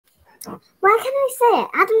Where can I sit?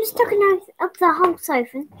 Adam's tucking up the whole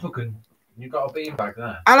sofa. Tucking. You've got a beanbag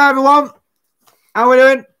there. Hello, everyone. How are we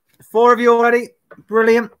doing? 4 of you already.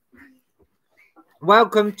 Brilliant.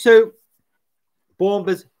 Welcome to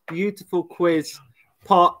Baumber's beautiful quiz,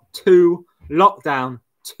 part 2, lockdown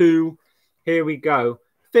 2. Here we go.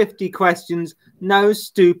 50 questions. No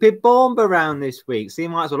stupid Baumber round this week. So you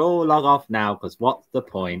might as well all log off now, because what's the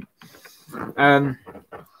point? For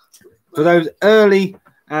those early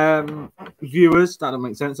viewers, that don't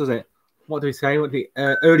make sense, does it? What do we say? What do we,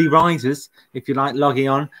 early risers, if you like, logging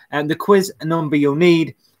on. And the quiz number you'll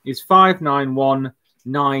need is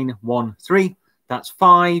 591913. That's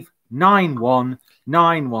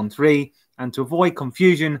 591913. And to avoid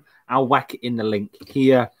confusion, I'll whack it in the link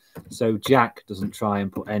here so Jack doesn't try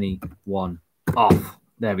and put anyone off.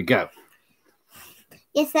 There we go.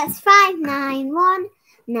 Yes, that's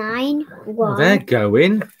 59191. Oh, they're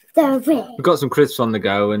going. We've We've got some crisps on the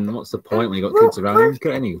go, and what's the point when you've got kids around?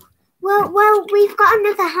 Got any? Well, we've got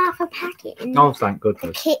another half a packet in Oh, thank the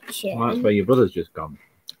goodness. kitchen. Well, that's where your brother's just gone.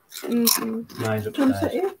 Nice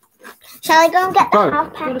upstairs. Shall I go and get the Go.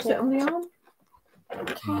 half Do you want to sit packet? on the arm?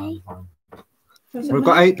 Okay. We've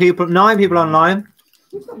got 9 people online.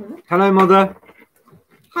 Hello, Mother.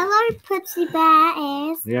 Hello, Pussy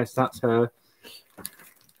Bears. Yes, that's her.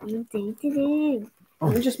 Let me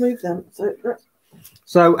just move them.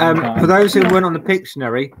 So, for those who weren't on the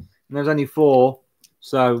Pictionary, and there's only 4,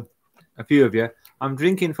 so a few of you, I'm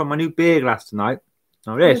drinking from my new beer glass tonight.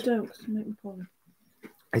 Now, this No, don't, 'cause you make me fall.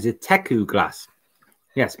 is a Teku glass.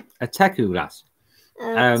 Yes, a Teku glass.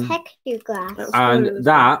 Teku glass. And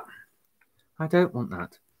that, I don't want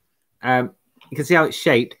that. You can see how it's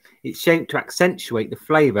shaped. It's shaped to accentuate the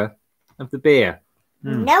flavour of the beer.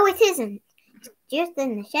 No, it isn't. It's just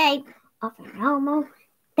in the shape of a normal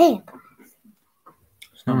beer glass.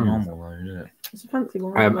 It's not normal, though, is it? It's a fancy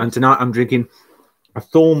one. And tonight I'm drinking a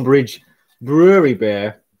Thornbridge Brewery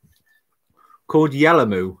beer called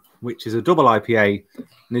Yellowmoo, which is a double IPA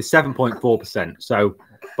and is 7.4%. So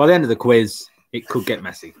by the end of the quiz, it could get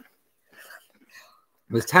messy.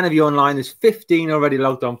 There's 10 of you online. There's 15 already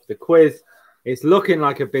logged on for the quiz. It's looking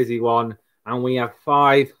like a busy one, and we have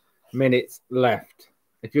 5 minutes left.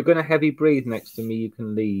 If you're going to heavy breathe next to me, you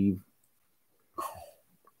can leave.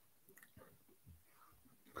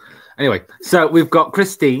 Anyway, so we've got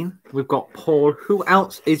Christine, we've got Paul. Who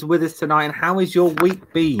else is with us tonight, and how has your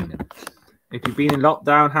week been? If you've been in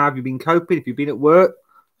lockdown, how have you been coping? If you've been at work,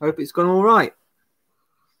 I hope it's gone all right.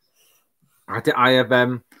 I have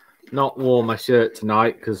not worn my shirt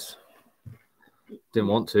tonight because didn't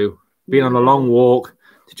want to. Been on a long walk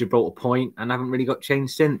to Gibraltar Point and haven't really got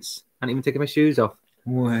changed since. I haven't even taken my shoes off.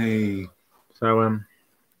 Way. So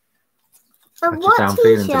But That's just how I'm what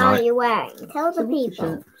feeling t-shirt are tonight. you wearing? Tell the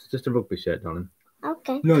people. it's just a rugby shirt, darling.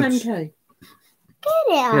 Okay. 10k. Get it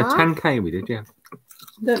Yeah, off. 10k we did, yeah.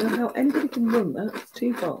 Don't know how anybody can run that. It's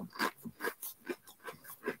too far.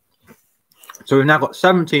 So we've now got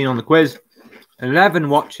 17 on the quiz, 11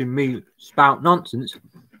 watching me spout nonsense.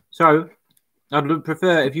 So I'd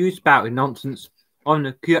prefer if you spouted nonsense on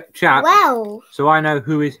the chat, Well, so I know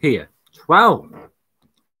who is here. 12,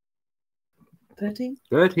 13?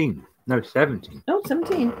 13, no, 17. Oh,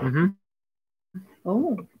 17. Mm-hmm.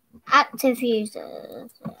 Oh. active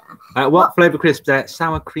users. What flavour crisps there?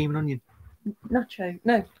 Sour cream and onion. Nacho.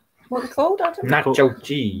 No. What are they called? I don't know. Nacho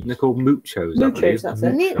cheese. They're called muchos. I believe. Muchos, that's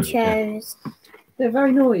it. Muchos. They're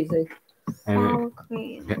very noisy. Sour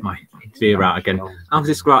cream. Get my beer out again. I'll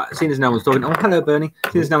describe, seeing as no one's talking. Oh, hello, Bernie.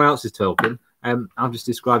 Seeing as no one else is talking, I'll just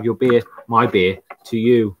describe your beer, my beer, to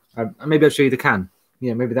you. Maybe I'll show you the can.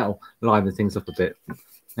 Yeah, maybe that'll liven things up a bit.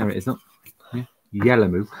 There it is, not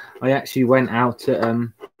Yellowmoo. I actually went out at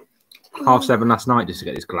 7:30 last night just to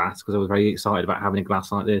get this glass because I was very excited about having a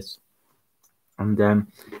glass like this, and it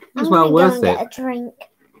was I'm well gonna worth go it. and get a drink.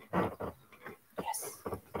 Yes.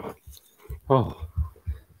 Oh,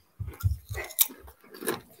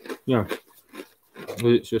 yeah,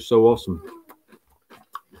 it's just so awesome.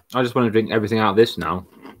 I just want to drink everything out of this now.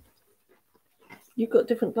 You've got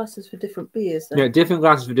different glasses for different beers, then. Yeah, different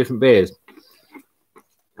glasses for different beers.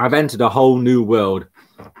 I've entered a whole new world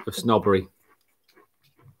of snobbery.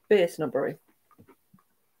 Beer snobbery.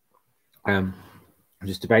 I'm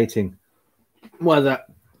just debating whether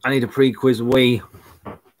I need a pre-quiz wee.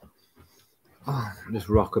 Just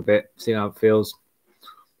rock a bit, see how it feels.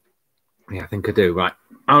 Yeah, I think I do. Right,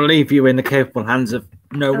 I'll leave you in the capable hands of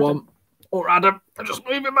no one or Adam. I'll just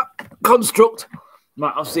move him up. Construct.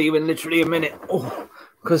 Right, I'll see you in literally a minute. Oh,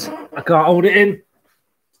 because I can't hold it in.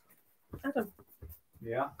 Adam,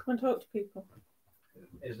 Yeah. come and talk to people.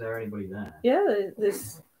 Is there anybody there? Yeah,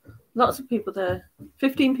 there's Lots of people there.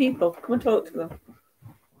 15 people. Come and talk to them.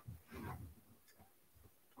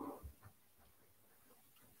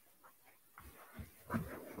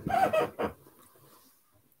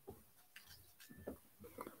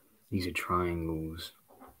 These are triangles.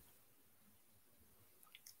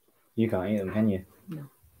 You can't eat them, can you? No.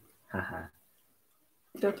 Haha.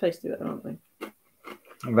 They're tasty, though, aren't they?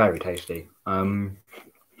 Very tasty.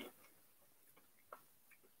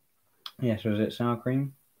 Yes, was it sour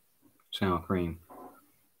cream? Sour cream.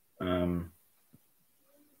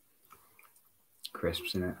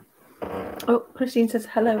 Crisps in it. Oh, Christine says,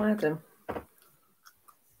 hello, Adam.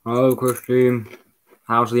 Hello, Christine.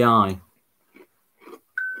 How's the eye?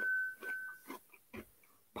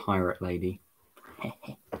 Pirate lady.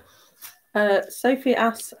 Sophie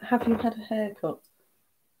asks, have you had a haircut?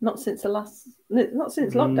 Not since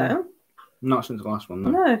lockdown. Not since the last one, no.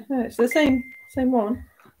 No, it's the same one.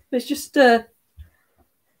 It's just a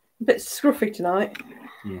bit scruffy tonight.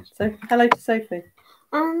 Yes. So, hello to Sophie.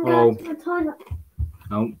 Hello. To the toilet.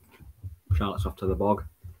 Oh, Charlotte's off to the bog.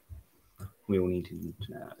 We all need to know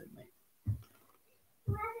that, didn't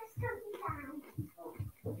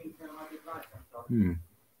we?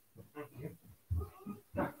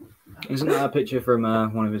 Isn't that a picture from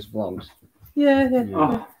one of his vlogs? Yeah. Yeah.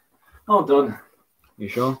 Oh, all done. You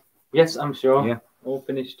sure? Yes, I'm sure. Yeah. All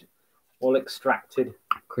finished. All extracted.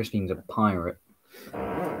 Christine's a pirate.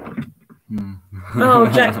 Oh,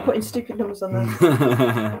 Jack's putting stupid numbers on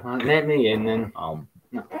there. Let me in then. No.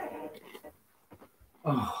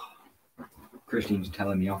 Oh, Christine's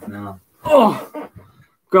telling me off now. Oh,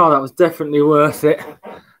 God, that was definitely worth it.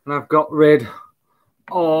 And I've got rid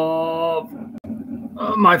of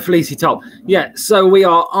my fleecy top. Yeah, so we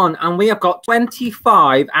are on, and we have got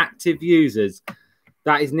 25 active users.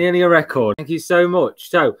 That is nearly a record. Thank you so much.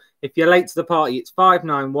 So if you're late to the party, it's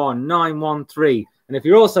 591913. And if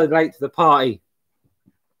you're also late to the party,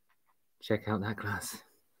 check out that glass.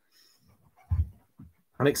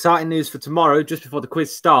 And exciting news for tomorrow, just before the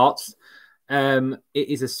quiz starts. It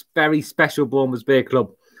is a very special Baumber's Beer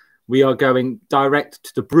Club. We are going direct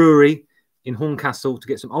to the brewery in Horncastle to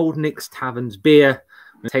get some Old Nick's Tavern's beer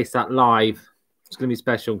and taste that live. It's going to be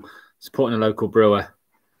special. Supporting a local brewer.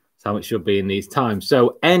 That's how it should be in these times.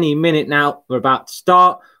 So any minute now, we're about to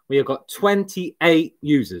start. We have got 28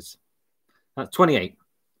 users. That's 28.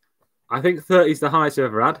 I think 30 is the highest I've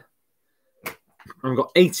ever had. And we've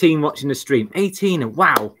got 18 watching the stream. 18.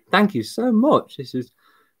 Wow. Thank you so much. This is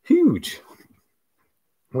huge.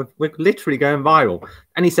 We're literally going viral.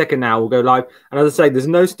 Any second now, we'll go live. And as I say, there's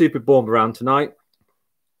no stupid bomb around tonight.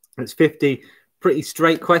 It's 50 pretty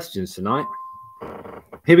straight questions tonight.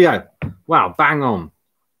 Here we go. Wow, bang on.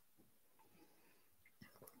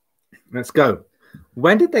 Let's go.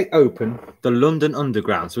 When did they open the London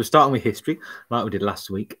Underground? So we're starting with history, like we did last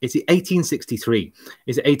week. Is it 1863?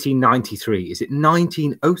 Is it 1893? Is it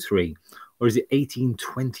 1903? Or is it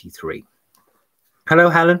 1823? Hello,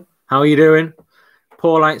 Helen. How are you doing?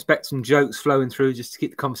 Paul, I expect some jokes flowing through just to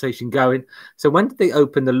keep the conversation going. So when did they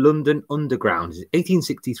open the London Underground? Is it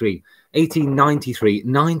 1863, 1893,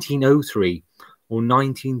 1903, or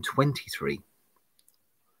 1923?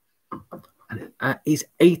 Is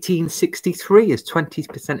 1863, as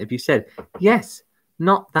 20% of you said. Yes,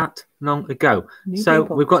 not that long ago. So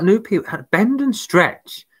we've got new people. Bend and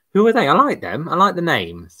Stretch. Who are they? I like them. I like the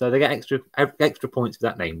name. So they get extra points for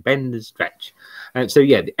that name. Bend and Stretch. So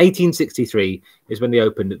yeah, 1863 is when they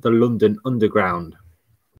opened the London Underground.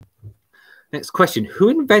 Next question. Who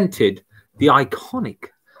invented the iconic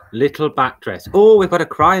little black dress? Oh, we've got a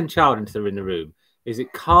crying child in the room. Is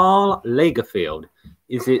it Karl Lagerfeld?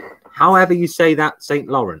 Is it, however you say that, St.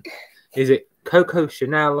 Laurent? Is it Coco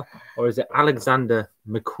Chanel, or is it Alexander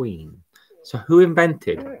McQueen? So who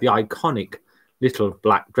invented the iconic little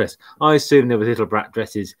black dress? I assume there were little black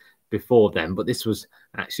dresses before then, but this was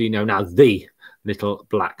actually known as the little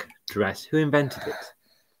black dress. Who invented it?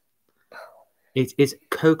 It is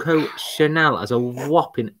Coco Chanel, as a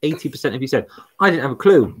whopping 80% of you said. I didn't have a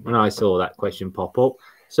clue when I saw that question pop up.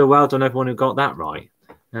 So well done, everyone who got that right.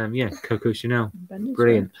 Yeah, Coco Chanel.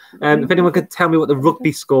 Brilliant. If anyone could tell me what the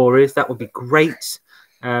rugby score is, that would be great.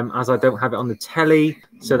 As I don't have it on the telly,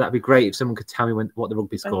 so that'd be great if someone could tell me what the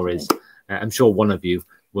rugby score is. I'm sure one of you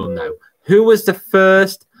will know. Who was the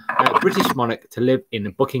first British monarch to live in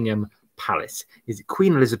Buckingham Palace? Is it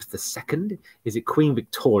Queen Elizabeth II? Is it Queen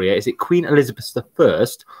Victoria? Is it Queen Elizabeth I?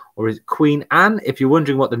 Or is it Queen Anne? If you're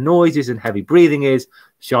wondering what the noises and heavy breathing is,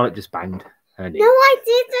 Charlotte just banged her knee. No, I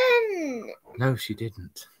didn't. No, she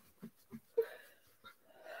didn't.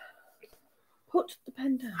 Put the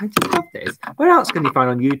pen down. I just love this. Where else can you find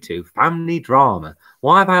on YouTube? Family drama.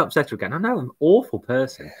 Why have I upset her again? I know I'm an awful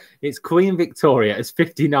person. It's Queen Victoria, as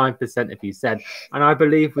 59% of you said. And I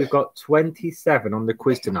believe we've got 27 on the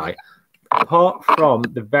quiz tonight. Apart from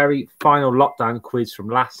the very final lockdown quiz from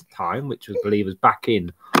last time, which I believe was back in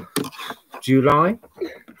July.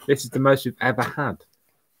 This is the most we've ever had.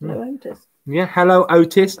 Hello, Otis. Yeah, hello,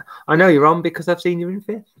 Otis. I know you're on because I've seen you in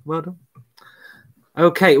fifth. Well done.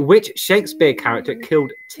 Okay, which Shakespeare character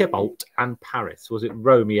killed Tybalt and Paris? Was it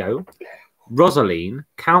Romeo, Rosaline,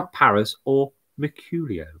 Count Paris, or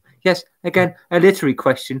Mercutio? Yes, again, a literary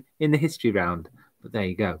question in the history round. But there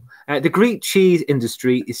you go. The Greek cheese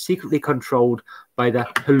industry is secretly controlled by the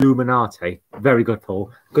Illuminati. Very good,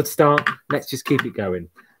 Paul. Good start. Let's just keep it going.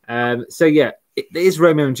 So, yeah, it is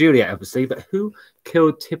Romeo and Juliet, obviously, but who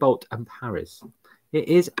killed Tybalt and Paris? It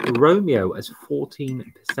is Romeo, as 14%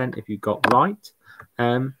 if you got right.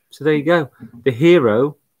 So there you go. The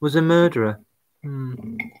hero was a murderer.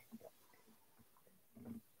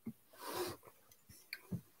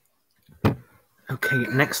 Okay,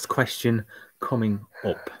 next question coming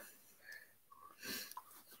up.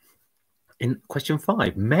 In question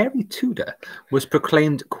 5, Mary Tudor was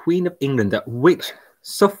proclaimed Queen of England at which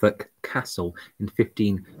Suffolk castle in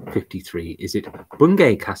 1553? Is it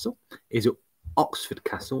Bungay Castle? Is it Oxford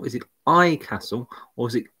Castle? Is it Eye Castle? Or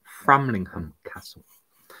is it Framlingham Castle?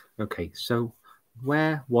 Okay, so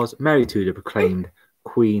where was Mary Tudor proclaimed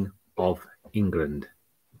Queen of England?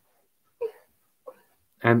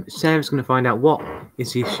 Sarah's going to find out what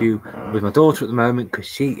is the issue with my daughter at the moment because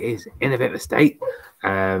she is in a bit of a state.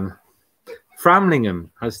 Framlingham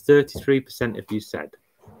has 33% of you said.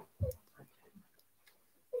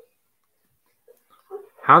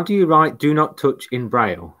 How do you write "do not touch" in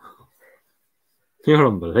Braille? You're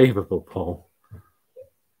unbelievable, Paul.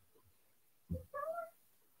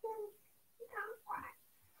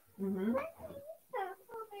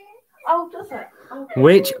 Oh, does it? Okay.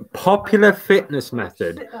 Which popular fitness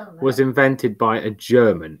method was invented by a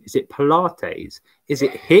German? Is it Pilates? Is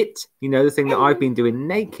it HIIT? You know, the thing that I've been doing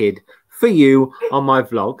naked for you on my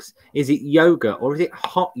vlogs. Is it yoga or is it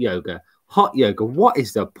hot yoga? Hot yoga. What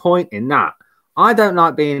is the point in that? I don't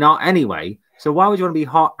like being hot anyway. So why would you want to be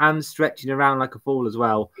hot and stretching around like a fool as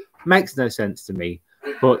well? Makes no sense to me.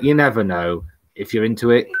 But you never know. If you're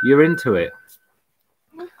into it, you're into it.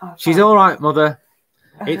 She's all right, mother.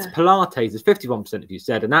 It's Pilates, as 51% of you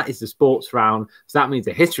said, and that is the sports round. So that means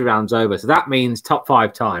the history round's over. So that means top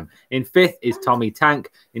 5 time. In 5th is Tommy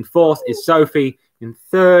Tank. In 4th is Sophie. In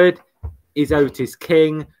 3rd is Otis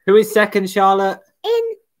King. Who is 2nd, Charlotte? In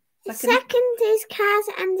 2nd is Kaz,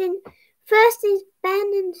 and in 1st is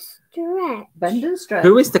Ben and Stretch. Bend and stretch.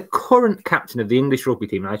 Who is the current captain of the English rugby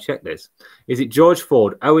team? And I checked this. Is it George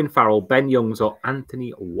Ford, Owen Farrell, Ben Youngs, or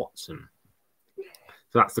Anthony Watson?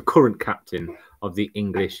 So that's the current captain of the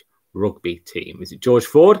English rugby team. Is it George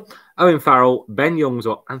Ford, Owen Farrell, Ben Youngs,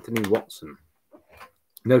 or Anthony Watson?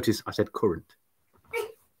 Notice I said current.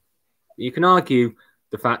 You can argue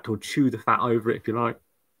the fact or chew the fat over it if you like.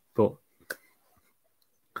 But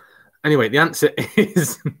anyway, the answer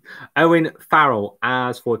is Owen Farrell,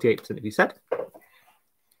 as 48% of you said.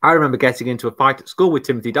 I remember getting into a fight at school with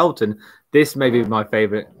Timothy Dalton. This may be my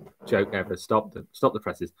favourite joke ever. Stop the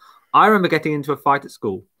presses. I remember getting into a fight at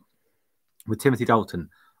school with Timothy Dalton.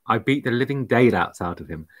 I beat the living daylights out of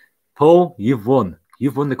him. Paul, you've won.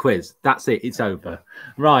 You've won the quiz. That's it. It's over.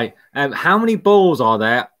 Right. How many balls are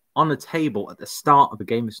there on the table at the start of a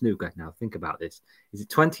game of snooker? Now, think about this. Is it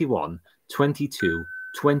 21, 22,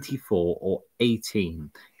 24, or 18?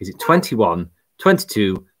 Is it 21,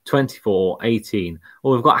 22, 24, or 18?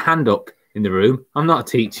 Oh, we've got a hand up in the room. I'm not a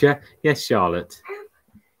teacher. Yes, Charlotte.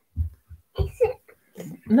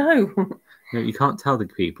 No. No, you can't tell the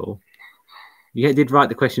people. You did write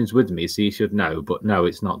the questions with me, so you should know. But no,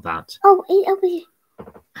 it's not that. Oh, it'll be.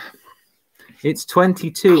 It's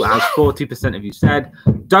 22, as 40% of you said.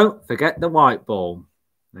 Don't forget the white ball.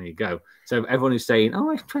 There you go. So everyone who's saying, oh,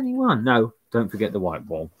 it's 21. No, don't forget the white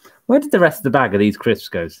ball. Where did the rest of the bag of these crisps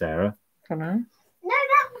go, Sarah? I don't know. No,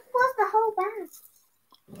 that was the whole bag.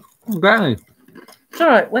 Okay. It's all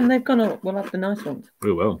right. When they've gone up, we'll have the nice ones.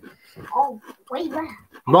 We will. Oh, wait, where?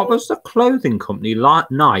 What was the clothing company like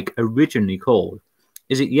Nike originally called?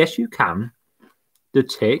 Is it Yes You Can, The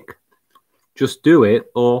Tick, Just Do It,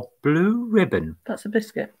 or Blue Ribbon? That's a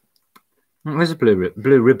biscuit. There's a blue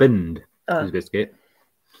ribboned biscuit.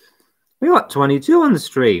 We got 22 on the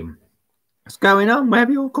stream. What's going on? Where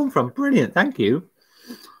have you all come from? Brilliant, thank you.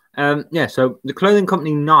 Yeah, so the clothing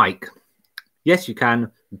company Nike. Yes You Can,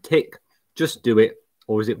 The Tick, Just Do It,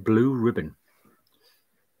 or is it Blue Ribbon?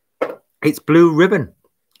 It's Blue Ribbon.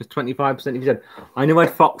 It's 25% if you said. I knew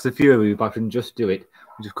I'd fox a few of you, but I can just do it,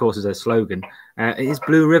 which of course is their slogan. It is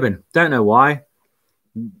blue ribbon. Don't know why.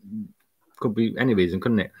 Could be any reason,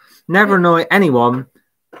 couldn't it? Never annoy anyone.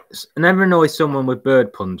 Never annoy someone with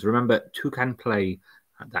bird puns. Remember, two can play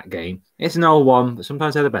at that game. It's an old one, but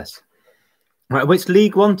sometimes they're the best. Right, which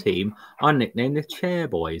League One team are nicknamed the Chair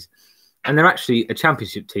Boys? And they're actually a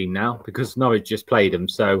championship team now because Norwich just played them.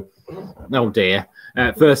 So, oh dear.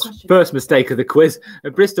 First mistake of the quiz.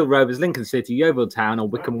 Bristol Rovers, Lincoln City, Yeovil Town, or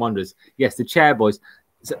Wycombe Wanderers. Yes, the Chair Boys.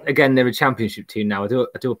 So, again, they're a championship team now. I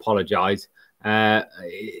do apologise.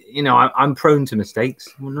 You know, I'm prone to mistakes.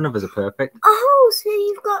 Well, none of us are perfect. Oh, so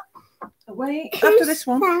you've got wait after this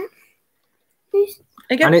one.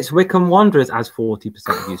 Again? And it's Wycombe Wanderers as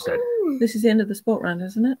 40% of you said. This is the end of the sport round,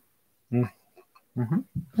 isn't it? Mm-hmm.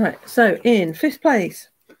 Right. So in 5th place.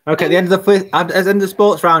 Okay, at the end of the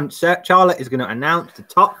sports round, Charlotte is going to announce the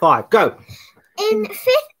top 5. Go. In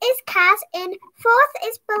 5th is Kaz. In 4th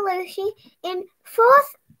is Belushi. In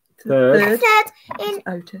 4th, Third. in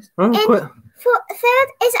Otis. Oh, third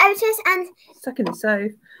is Otis, and 2nd is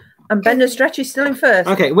Soph. And Bender Stretch is still in 1st.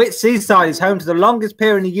 Okay, which seaside is home to the longest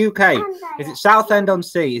pier in the UK? Is it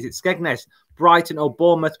Southend-on-Sea? Is it Skegness, Brighton, or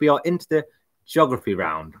Bournemouth? We are into the geography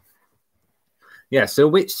round. Yeah, so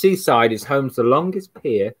which seaside is home to the longest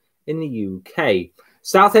pier in the UK?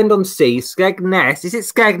 Southend-on-Sea, Skegness. Is it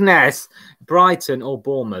Skegness, Brighton, or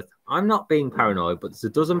Bournemouth? I'm not being paranoid, but there's a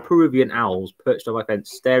dozen Peruvian owls perched on my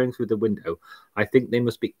fence staring through the window. I think they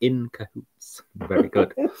must be in cahoots. Very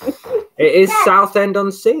good. It is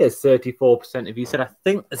Southend-on-Sea, as 34% of you said. I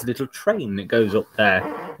think there's a little train that goes up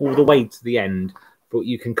there all the way to the end, but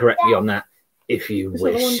you can correct me on that if you Is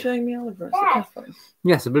wish. that the one Jamie Oliver at the cafe?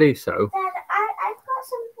 Yes, I believe so. Dad, I've got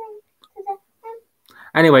something to say.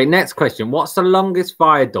 Anyway, next question. What's the longest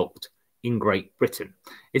viaduct in Great Britain?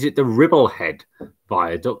 Is it the Ribblehead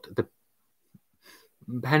Viaduct, the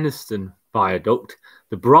Penistone Viaduct,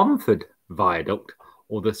 the Bromford Viaduct,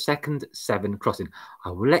 or the Second Severn Crossing?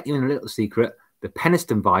 I will let you in a little secret. The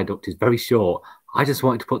Penistone Viaduct is very short. I just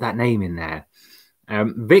wanted to put that name in there.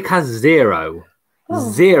 Vic has 0.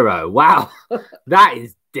 Oh. 0. Wow. That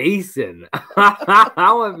is decent.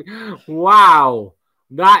 Wow.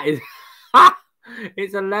 That is...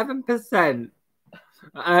 It's 11%.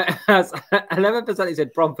 11% he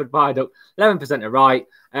said Bromford Viaduct. 11% are right.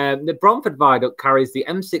 The Bromford Viaduct carries the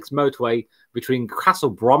M6 motorway between Castle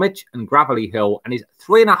Bromwich and Gravelly Hill and is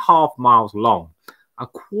 3.5 miles long, a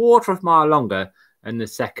quarter of a mile longer than the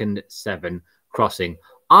Second Severn Crossing.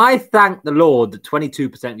 I thank the Lord that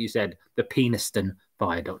 22% of you said the Penistone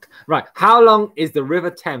Viaduct. Right. How long is the River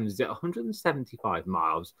Thames? Is it 175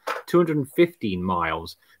 miles, 215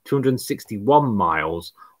 miles, 261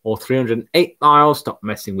 miles, or 308 miles? Stop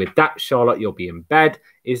messing with that, Charlotte. You'll be in bed.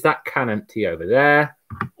 Is that can empty over there?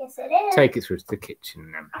 Yes, it is. Take it through to the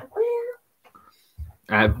kitchen then.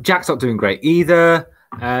 Jack's not doing great either,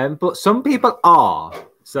 but some people are.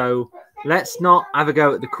 So let's not have a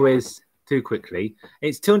go at the quiz too quickly.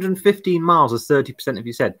 It's 215 miles, as 30% of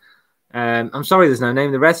you said. I'm sorry there's no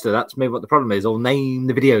name the rest of that's maybe what the problem is, or name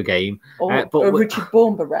the video game. Or But Richard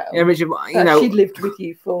Baumber round. Yeah, Richard, you know, she lived with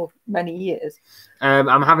you for many years.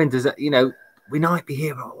 I'm having to, you know, we might be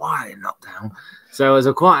here for a while in lockdown. So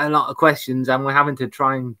there's quite a lot of questions and we're having to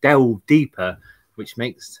try and delve deeper, which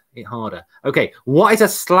makes it harder. Okay, what is a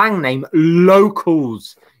slang name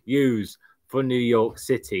locals use for New York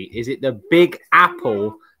City? Is it the Big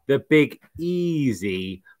Apple, the Big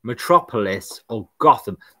Easy, Metropolis, or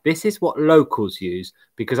Gotham? This is what locals use,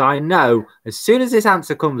 because I know as soon as this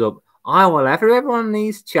answer comes up, I will have everyone in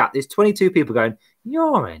these chat. There's 22 people going,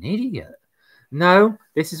 you're an idiot. No,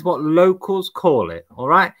 this is what locals call it, all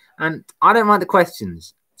right? And I don't write the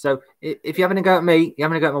questions. So if you're having a go at me, you're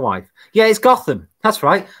having a go at my wife. Yeah, it's Gotham. That's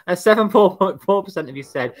right. 7.4% of you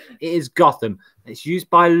said it is Gotham. It's used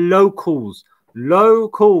by locals.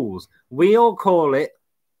 Locals. We all call it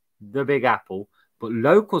the Big Apple, but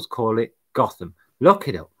locals call it Gotham. Look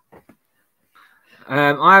it up.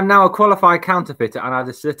 I am now a qualified counterfeiter and I have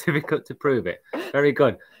a certificate to prove it. Very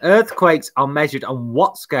good. Earthquakes are measured on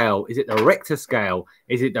what scale? Is it the Richter scale?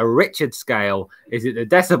 Is it the Richard scale? Is it the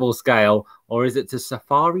decibel scale? Or is it the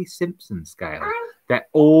Safari-Simpson scale? They're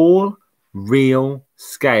all real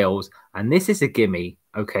scales. And this is a gimme.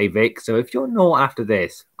 Okay, Vic. So if you're not after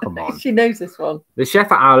this, come on. She knows this one. The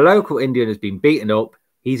chef at our local Indian has been beaten up.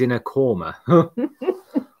 He's in a coma. Oh,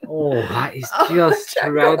 that is just Jack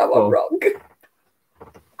got dreadful. that one wrong.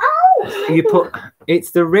 Oh! You put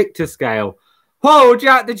it's the Richter scale. Oh,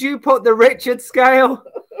 Jack, did you put the Richard scale?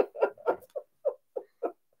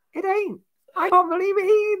 It ain't. I can't believe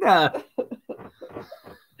it either.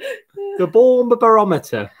 The Baumber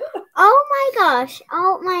barometer. Oh my gosh.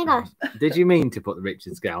 Oh my gosh. Did you mean to put the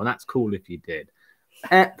Richter scale? And that's cool if you did.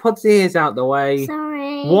 Put the ears out the way.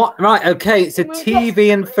 Sorry. What? Right, okay. It's a My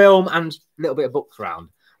TV and film and a little bit of books round.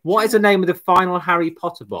 What is the name of the final Harry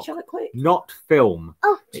Potter book? Shall I quick? Not film.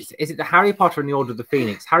 Oh. Is it the Harry Potter and the Order of the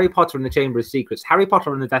Phoenix, Harry Potter and the Chamber of Secrets, Harry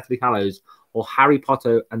Potter and the Deathly Hallows, or Harry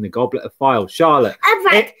Potter and the Goblet of Fire? Charlotte,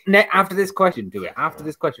 Right. after this question, do it. After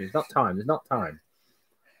this question. It's not time. There's not time.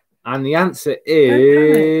 And the answer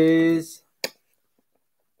is...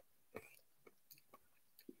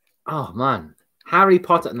 Oh, man. Harry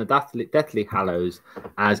Potter and the Deathly Hallows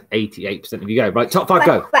as 88% of you go. Right, top five,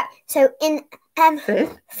 go. Right. So in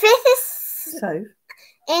Fifth. fifth is So.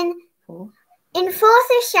 in Four. in fourth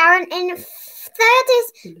is Sharon. In third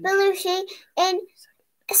is Belushi. In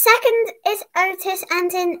second is Otis,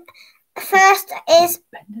 and in first is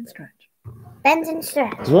Bend and stretch. Bend and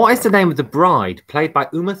Stretch. What is the name of the bride played by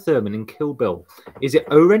Uma Thurman in Kill Bill? Is it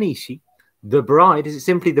Orenishi? The Bride? Is it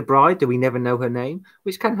simply The Bride? Do we never know her name?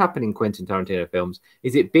 Which can happen in Quentin Tarantino films.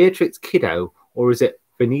 Is it Beatrix Kiddo or is it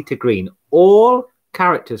Benita Green? All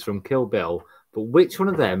characters from Kill Bill, but which one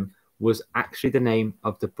of them was actually the name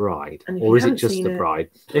of the bride? And if Or you is it haven't just seen The it- Bride?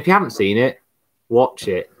 If you haven't seen it, watch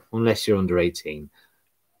it unless you're under 18.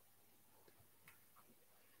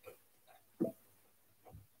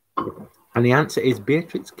 And the answer is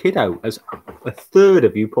Beatrix Kiddo, as a third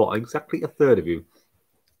of you put, exactly a third of you.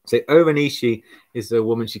 So Orenishi is the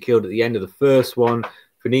woman she killed at the end of the first one.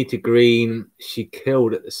 Benita Green, she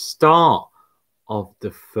killed at the start of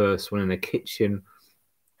the first one in the kitchen.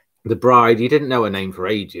 The bride, you didn't know her name for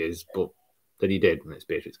ages, but then you did, and it's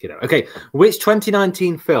Beatrix Kiddo. Okay, which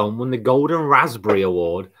 2019 film won the Golden Raspberry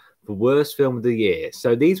Award for Worst Film of the Year?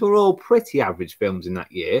 So these were all pretty average films in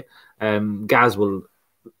that year. Gaz will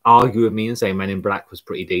argue with me and say Men in Black was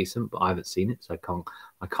pretty decent, but I haven't seen it, so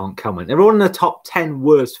I can't comment. They're all in the top 10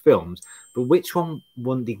 worst films, but which one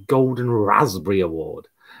won the Golden Raspberry Award?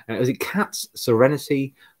 Was it Cats,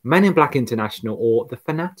 Serenity, Men in Black International, or The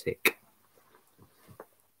Fanatic?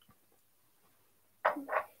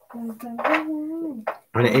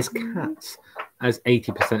 And it is Cats, as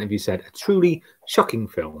 80% of you said. A truly shocking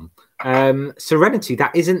film. Serenity,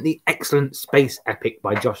 that isn't the excellent space epic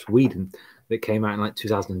by Joss Whedon that came out in like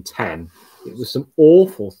 2010. It was some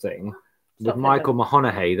awful thing with Michael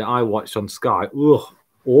Mahoney that I watched on Sky. Ugh,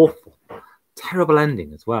 awful. Terrible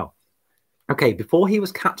ending as well. Okay, before he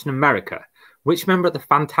was Captain America, which member of the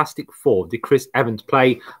Fantastic Four did Chris Evans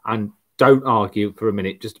play? And don't argue for a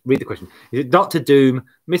minute, just read the question. Is it Doctor Doom,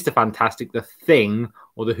 Mr. Fantastic, The Thing,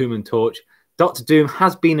 or the Human Torch? Doctor Doom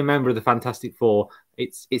has been a member of the Fantastic Four.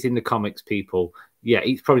 It's in the comics, people. Yeah,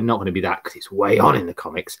 he's probably not going to be that because it's way on in the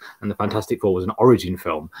comics, and the Fantastic Four was an origin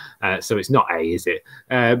film, so it's not A, is it?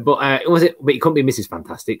 But was it? But he couldn't be Mrs.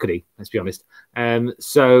 Fantastic, could he? Let's be honest.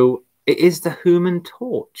 So it is the Human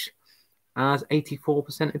Torch, as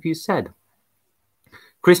 84% of you said.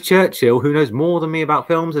 Chris Churchill, who knows more than me about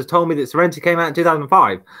films, has told me that Serenity came out in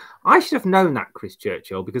 2005. I should have known that, Chris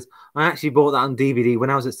Churchill, because I actually bought that on DVD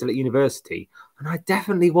when I was still at university, and I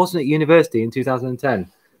definitely wasn't at university in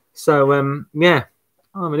 2010. So, yeah,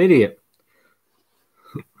 I'm an idiot.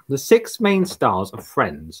 The 6 main stars of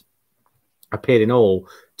Friends appeared in all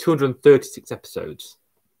 236 episodes.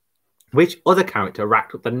 Which other character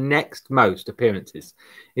racked up the next most appearances?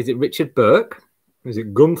 Is it Richard Burke? Is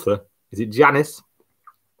it Gunther? Is it Janice?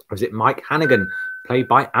 Or is it Mike Hannigan, played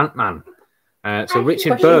by Ant-Man? So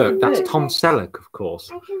Richard Burke, that's Tom Selleck, of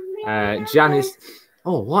course. Janice.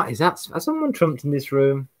 Oh, what is that? Has someone trumped in this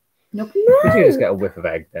room? Nope. Did you just get a whiff of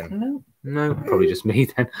egg then? No. No, probably just me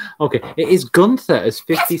then. Okay, it is Gunther as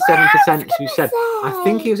 57%, as you said. I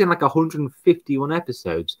think he was in like 151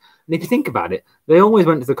 episodes. And if you think about it, they always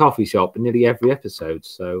went to the coffee shop in nearly every episode.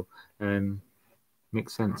 So,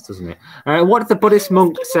 makes sense, doesn't it? What did the Buddhist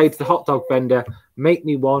monk say to the hot dog vendor? Make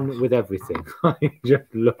me one with everything. I just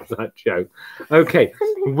love that joke. Okay,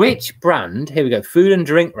 which brand, here we go, food and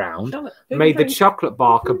drink round, made the chocolate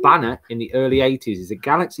bar Cabana in the early 80s? Is it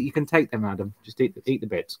Galaxy? You can take them, Adam. Just eat the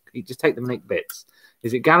bits. Just take them and eat bits.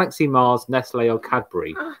 Is it Galaxy, Mars, Nestle, or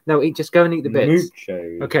Cadbury? No, just go and eat the bits.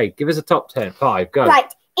 Mucho. Okay, give us a top 10. 5, go.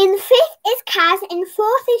 Right. In fifth is Kaz. In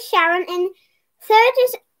fourth is Sharon. In third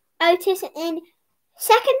is Otis. In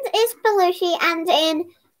second is Belushi. And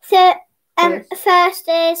in first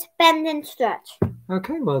is Bend and Stretch.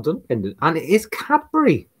 Okay, well done. And it is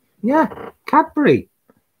Cadbury. Yeah, Cadbury.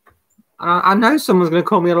 I know someone's going to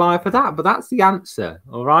call me a liar for that, but that's the answer.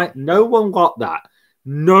 All right? No one got that.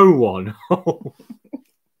 No one.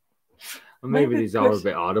 Maybe these are a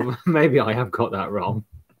bit harder. Maybe I have got that wrong.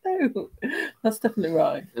 No, that's definitely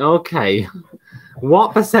right. Okay.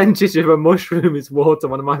 What percentage of a mushroom is water?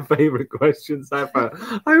 One of my favourite questions ever.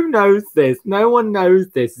 Who knows this? No one knows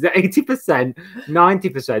this. Is it 80%, 90%,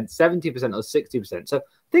 70%, or 60%? So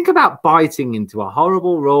think about biting into a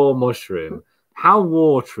horrible raw mushroom. How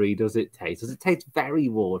watery does it taste? Does it taste very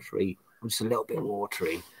watery or just a little bit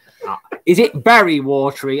watery? Is it very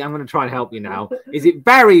watery? I'm going to try and help you now. Is it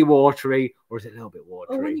very watery or is it a little bit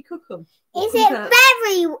watery? Oh, when you cook them. Is it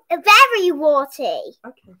very watery?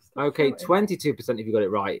 Okay, 22% if you got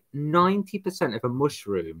it right. 90% of a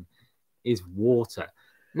mushroom is water.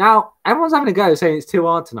 Now, everyone's having a go saying it's too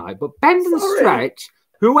hard tonight, but Bend and Stretch,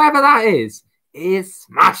 whoever that is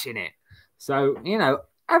smashing it. So, you know,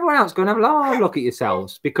 everyone else go and have a look at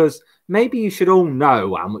yourselves because maybe you should all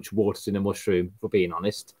know how much water's in a mushroom, for being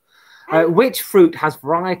honest. Which fruit has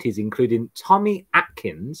varieties including Tommy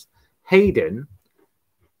Atkins, Hayden,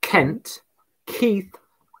 Kent, Keith,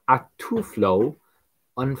 Atuflo,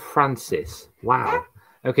 and Francis? Wow.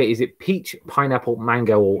 Okay, is it peach, pineapple,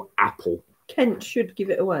 mango, or apple? Kent should give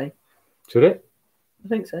it away. Should it? I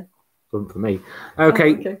think so. Wasn't for me.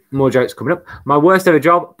 Okay, more jokes coming up. My worst ever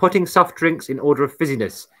job, putting soft drinks in order of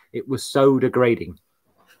fizziness. It was so degrading.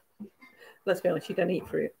 Let's be honest, you don't eat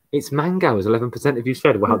fruit. It's mango, as 11% of you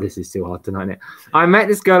said. Wow, this is too hard tonight, isn't it? I met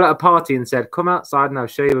this girl at a party and said, come outside and I'll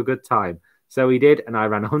show you a good time. So he did, and I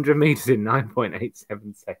ran 100 meters in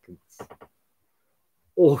 9.87 seconds.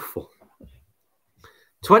 Awful.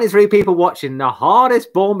 23 people watching the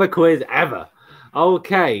hardest Baumber quiz ever.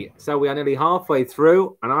 Okay, so we are nearly halfway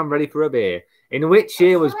through, and I'm ready for a beer. In which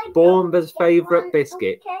year was Baumber's favourite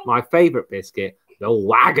biscuit, my favourite biscuit, the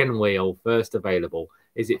wagon wheel, first available?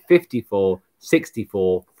 Is it 54,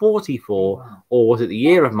 64, 44, or was it the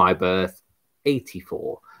year of my birth,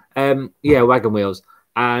 84? Yeah, wagon wheels.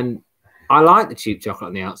 And I like the cheap chocolate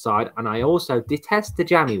on the outside, and I also detest the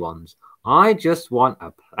jammy ones. I just want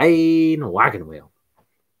a plain wagon wheel.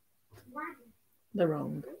 They're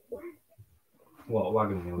wrong. What,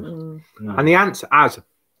 wagon wheels? No. And the answer, as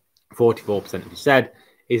 44% of you said,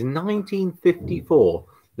 is 1954,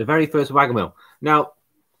 the very first wagon wheel. Now,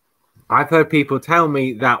 I've heard people tell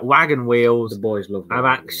me that wagon wheels have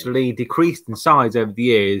actually decreased in size over the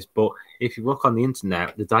years, but if you look on the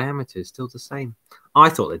internet, the diameter is still the same. I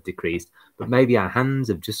thought they'd decreased, but maybe our hands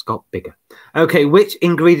have just got bigger. Okay, which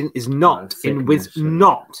ingredient is not in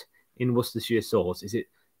Worcestershire sauce? Is it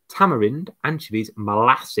tamarind, anchovies,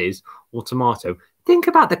 molasses, or tomato? Think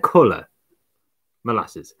about the colour,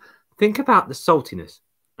 molasses. Think about the saltiness,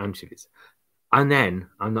 anchovies. And then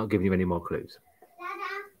I'm not giving you any more clues.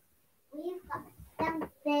 We've got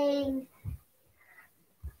something.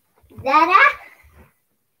 Dada?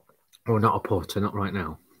 Oh, not a porter, not right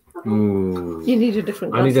now. Ooh. You need a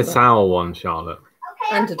different glass. I need a sour one, Charlotte.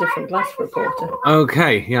 Okay, And a different glass for a porter.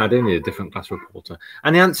 Okay, yeah, I do need a different glass reporter.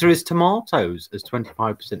 And the answer is tomatoes, as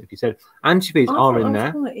 25% if you said. Anchovies are in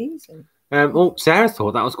there. Quite easy. Oh, Sarah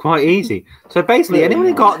thought that was quite easy. So basically, anyone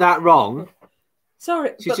who got that wrong,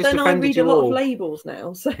 Sorry, she's but just then I offended read a you lot all. of labels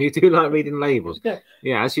now. So you do like reading labels. Yeah.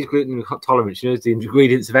 Yeah, as she's gluten tolerant, she knows the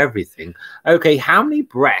ingredients of everything. Okay, how many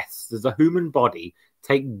breaths does the human body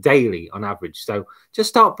take daily on average? So just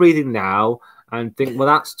start breathing now and think, well,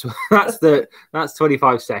 that's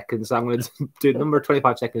 25 seconds. So I'm going to do the number of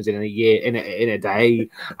 25 seconds in a year, in a day,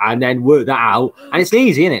 and then work that out. And it's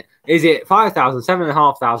easy, isn't it? Is it 5,000,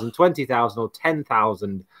 7,500, 20,000, or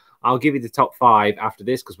 10,000? I'll give you the top 5 after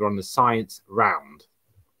this because we're on the science round.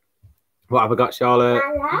 What have I got, Charlotte?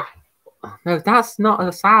 No, that's not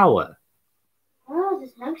a sour. Oh,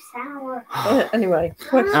 there's no sour. anyway,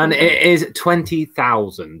 And it is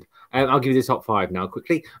 20,000. I'll give you the top 5 now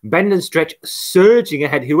quickly. Bend and Stretch surging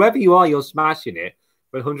ahead. Whoever you are, you're smashing it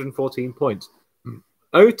with 114 points.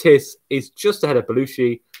 Otis is just ahead of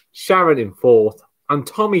Belushi, Sharon in 4th, and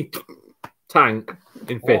Tommy Tank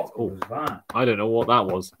in 5th. What was that? I don't know what that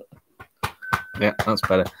was. Yeah, that's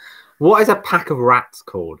better. What is a pack of rats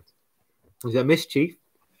called? Is it a mischief,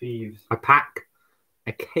 Thieves. a pack,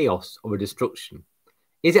 a chaos, or a destruction?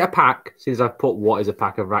 Is it a pack? Since I've put what is a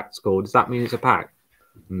pack of rats called, does that mean it's a pack?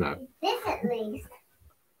 No. This at least.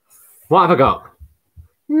 What have I got?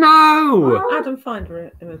 No! Adam, find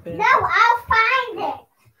her in a bit. No, I'll find it.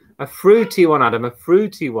 A fruity one, Adam, a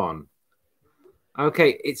fruity one.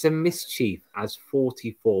 Okay, it's a mischief, as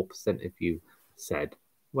 44% of you said.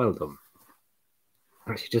 Well done.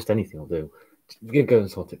 Actually, just anything will do. You go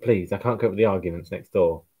and sort it, please. I can't cope with the arguments next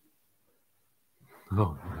door.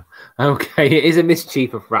 Oh, okay. It is a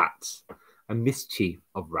mischief of rats. A mischief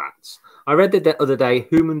of rats. I read that the other day,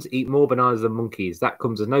 humans eat more bananas than monkeys. That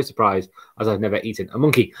comes as no surprise, as I've never eaten a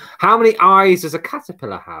monkey. How many eyes does a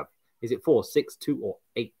caterpillar have? Is it 4, 6, 2, or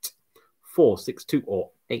 8? 4, 6, 2, or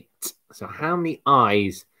 8? So how many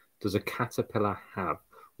eyes does a caterpillar have?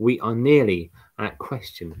 We are nearly at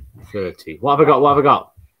question 30. What have I got? What have I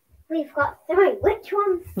got? We've got 3. Which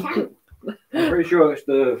one's 10? I'm pretty sure it's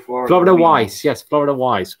the Florida Weiss. Yes, Florida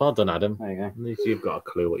Weiss. Well done, Adam. There you go. At least you've got a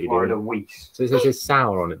clue what you're Florida doing. Weiss. So it says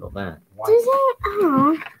sour on it, not there. Does it?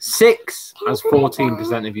 Oh. 6, Can I as put it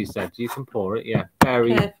 14% of you said. You can pour it, yeah,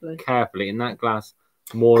 very Carefully. carefully in that glass.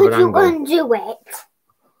 More Could of you an angle. undo it?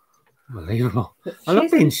 Unbelievable. But I love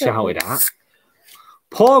she's being interested. shouted at.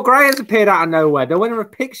 Paul Gray has appeared out of nowhere. The winner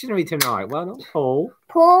of Pictionary tonight. Well done, Paul.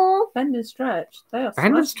 Paul. Bend and stretch. They are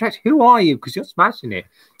Bend and smashing. stretch. Who are you? Because you're smashing it.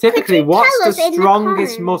 Typically, you what's tell us the in the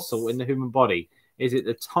strongest comments? muscle in the human body? Is it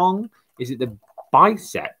the tongue? Is it the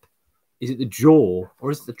bicep? Is it the jaw?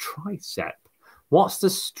 Or is it the tricep? What's the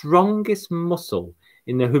strongest muscle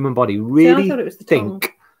in the human body? Really thought it was the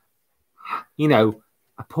think. You know,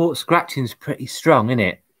 a port scratching's pretty strong, isn't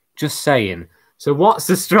it? Just saying. So what's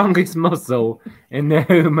the strongest muscle in the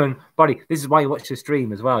human body? This is why you watch the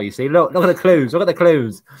stream as well, you see. Look at the clues. Look at the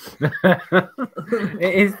clues.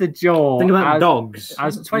 It is the jaw. Think about dogs.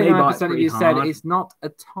 As They bite 29% of pretty you said, hard. it's not a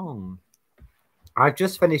tongue. I've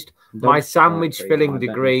just finished Dogs my bite sandwich pretty filling hard, don't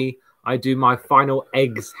degree. I do my final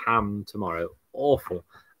eggs ham tomorrow. Awful.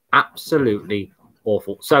 Absolutely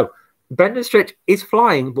awful. So, Bender Stretch is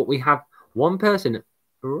flying, but we have one person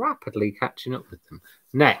rapidly catching up with them.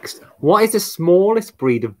 Next, what is the smallest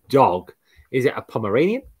breed of dog? Is it a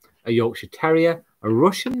Pomeranian, a Yorkshire Terrier, a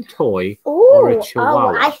Russian toy, or a Ooh,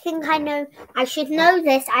 Chihuahua? I think I know. I should know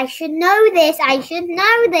this. I should know this. I should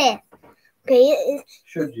know this. Okay,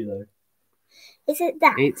 Should you though? is it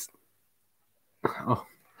that? It's... Oh.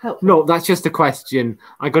 Helpful. No, that's just a question.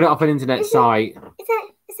 I got it off an internet Is it- site. Is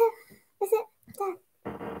it that?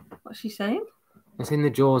 What's she saying? It's in the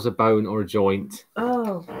jaws a bone or a joint.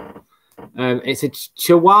 Oh. It's a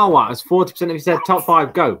Chihuahua. As 40% of you said, top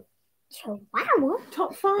 5, go. Chihuahua.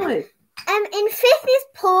 Top 5. In 5th is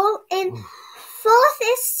Paul. In 4th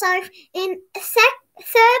is Soph. In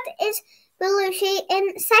 3rd is Belushi.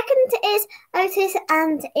 In 2nd is Otis.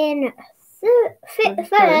 And in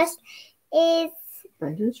 1st is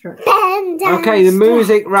Bend and stretch. Ben. Okay, the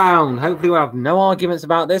music round. Hopefully we'll have no arguments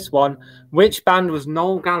about this one. Which band was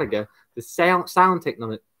Noel Gallagher the sound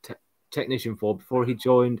technician for before he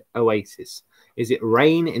joined Oasis? Is it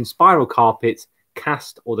Rain, In Spiral Carpets,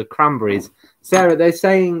 Cast, or the Cranberries? Sarah, they're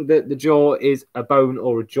saying that the jaw is a bone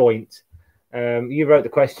or a joint. You wrote the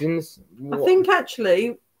questions. I think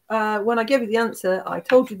actually, when I gave you the answer, I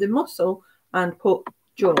told you the muscle and put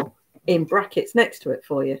jaw in brackets next to it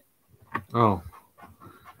for you. Oh,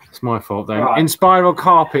 it's my fault then. Right. In Spiral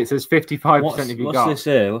Carpets, there's 55% of you What's got. this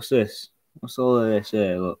here? What's this? What's all of this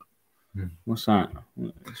here? Look. What's that?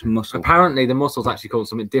 It's muscle. Apparently, the muscle's actually called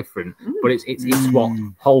something different, but it's what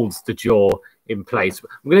holds the jaw in place.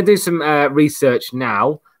 We're going to do some research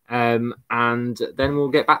now, and then we'll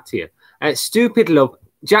get back to you. Stupid Love.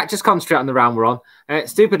 Jack, just concentrate on the round we're on.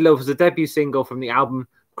 Stupid Love was a debut single from the album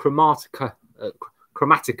Chromatica.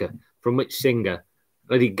 From which singer?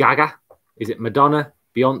 Lady Gaga? Is it Madonna,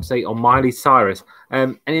 Beyonce, or Miley Cyrus?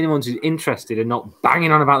 Anyone who's interested and not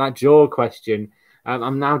banging on about that jaw question,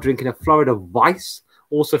 I'm now drinking a Florida Weiss,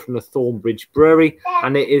 also from the Thornbridge Brewery,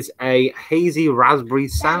 and it is a hazy raspberry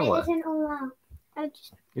sour. It isn't all out.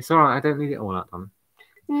 It's all right. I don't need it all out, Donna.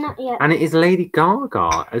 Not yet. And it is Lady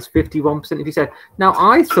Gaga, as 51% of you said. Now,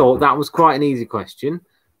 I thought that was quite an easy question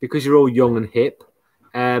because you're all young and hip.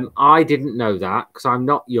 I didn't know that because I'm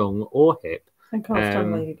not young or hip. I can't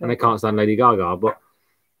stand Lady Gaga. And I can't stand Lady Gaga, but...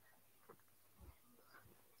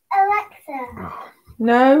 Alexa.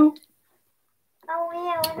 No. Oh,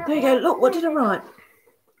 yeah. There you go. Look, what did I write?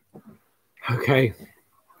 Okay.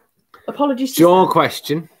 Apologies. to Jaw Sam.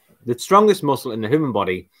 question. The strongest muscle in the human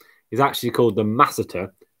body is actually called the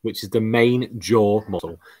masseter, which is the main jaw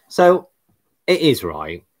muscle. So it is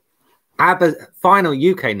right. ABBA's final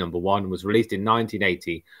UK #1 was released in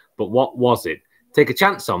 1980, but what was it? Take a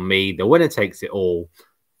Chance on Me, The Winner Takes It All,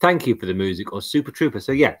 Thank You for the Music, or Super Trooper.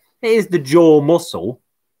 So yeah, it is the jaw muscle.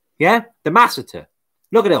 Yeah, the masseter.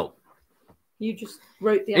 Look it up. You just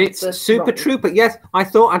wrote the It's answer. Super wrong. Trooper. Yes, I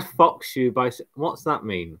thought I'd fox you by... What's that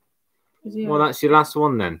mean? Is he Well, on? that's your last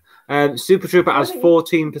one then. Super Trooper, as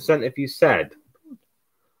 14% of you said.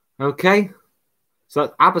 Okay.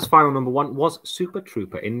 So ABBA's final #1 was Super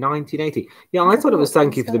Trooper in 1980. Yeah, I thought it was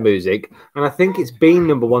Thank You for the Music, and I think it's been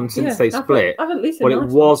 #1 since they split, I've at least but it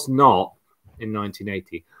was not in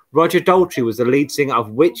 1980. Roger Daltrey was the lead singer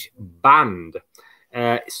of which band?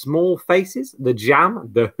 Small Faces, The Jam,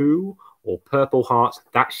 The Who, or Purple Hearts?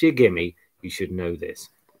 That's your gimme. You should know this.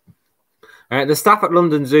 The staff at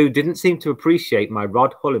London Zoo didn't seem to appreciate my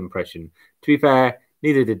Rod Hull impression. To be fair,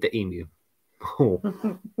 Neither did the emu. Oh,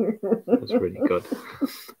 that's really good.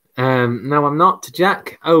 No, I'm not,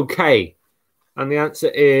 Jack. Okay. And the answer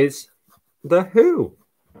is The Who.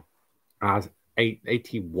 As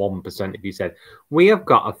 81% of you said. We have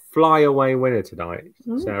got a flyaway winner tonight,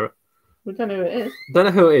 Sarah. We don't know who it is. Don't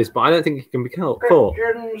know who it is, but I don't think it can be caught for.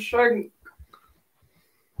 Whoever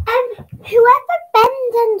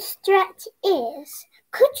Bend and Stretch is,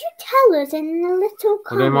 could you tell us in a little comment?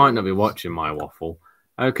 Well, they might not be watching my waffle.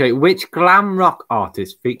 Okay, which glam rock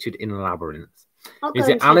artist featured in Labyrinth? Is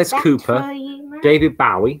it Alice Cooper, David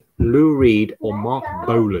Bowie, Lou Reed, or Mark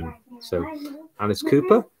Bolan? So, Alice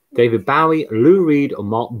Cooper, David Bowie, Lou Reed, or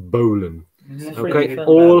Mark Bolan? Okay,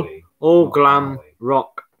 all glam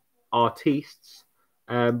rock artists,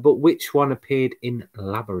 but which one appeared in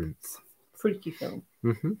Labyrinth? Freaky film.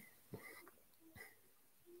 Mm-hmm.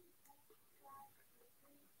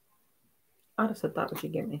 I'd have said that, would you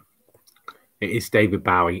give me? It is David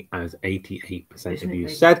Bowie, as 88% of you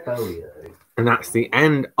said. And that's the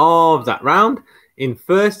end of that round. In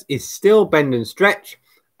first is still Bend and Stretch,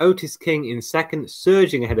 Otis King in second,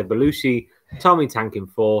 surging ahead of Belushi, Tommy Tank in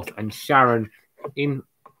fourth, and Sharon in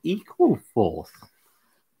equal fourth.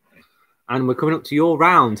 And we're coming up to your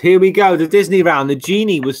round. Here we go, the Disney round. The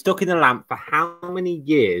genie was stuck in the lamp for how many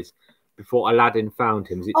years before Aladdin found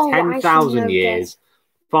him? Is it 10,000 years,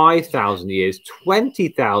 5,000 years,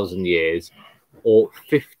 20,000 years, or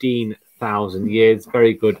 15,000 years?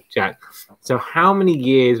 Very good, Jack. So how many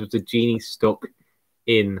years was the genie stuck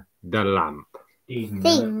in the lamp?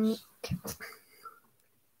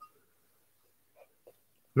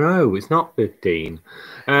 No, it's not 15.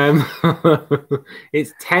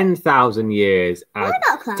 It's 10,000 years.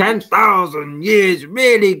 10,000 years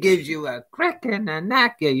really gives you a crack and a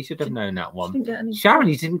knack. Yeah, you should have known that one. Sharon,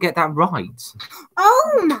 you didn't get that right.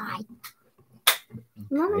 Oh my!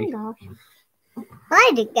 Oh my gosh.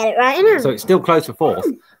 I didn't get it right, you know. So it's still close for fourth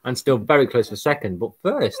and still very close for second. But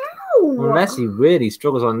first, unless he really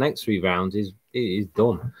struggles on the next 3 rounds, it is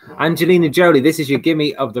done. Angelina Jolie, this is your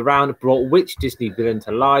gimme of the round. Brought which Disney villain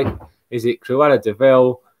to life? Is it Cruella de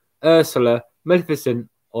Vil, Ursula, Maleficent,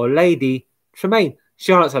 or Lady Tremaine?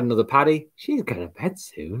 Charlotte's had another Paddy. She's going to bed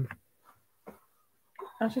soon.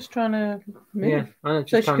 I was just trying to move. Yeah, I'm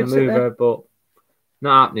just trying to move her, but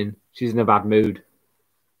not happening. She's in a bad mood.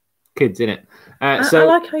 Kids, innit? I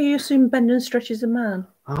like how you assume Bend and Stretch is a man.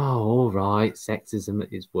 Oh, all right. Sexism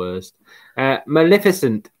at its worst.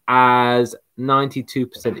 Maleficent, as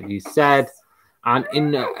 92% of you said.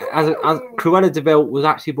 And as Cruella de Vil was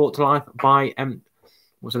actually brought to life by,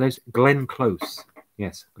 what's her name? Glenn Close.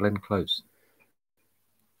 Yes, Glenn Close.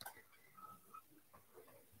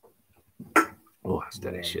 Oh, that's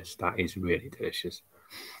delicious. That is really delicious.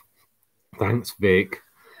 Thanks, Vic.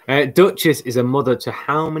 Duchess is a mother to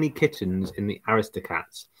how many kittens in the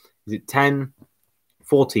Aristocats? Is it 10,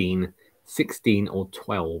 14, 16, or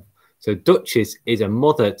 12? So Duchess is a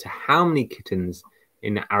mother to how many kittens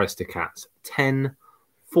in the Aristocats? 10,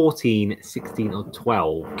 14, 16, or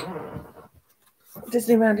 12?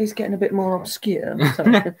 Disney round is getting a bit more obscure.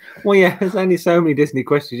 Well, yeah, there's only so many Disney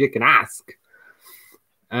questions you can ask.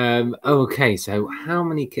 Okay, so how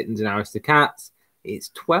many kittens in Aristocats? It's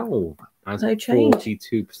 12. As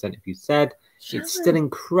 42% of you said. It's still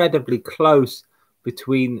incredibly close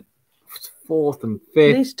between fourth and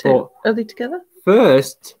fifth. These two, are they together?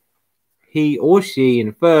 First, he or she,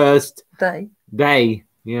 and first, they.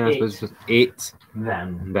 Yeah, I suppose it's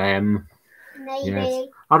them. Maybe. Yes.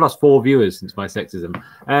 I've lost 4 viewers since my sexism.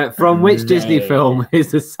 From which Disney film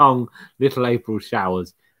is the song Little April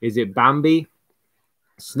Showers? Is it Bambi,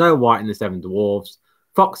 Snow White and the Seven Dwarfs,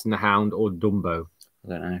 Fox and the Hound, or Dumbo? I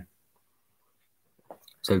don't know.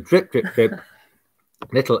 So drip, drip, drip.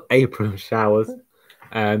 Little April Showers.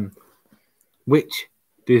 Which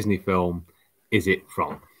Disney film is it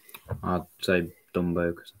from? I'd say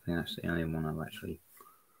Dumbo because I think that's the only one I've actually.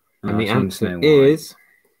 And the answer is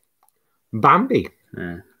Bambi.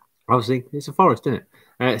 Yeah. Obviously, it's a forest, isn't it?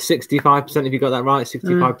 65% of you got that right.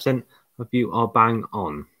 65% of you are bang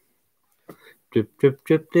on. Drip, drip,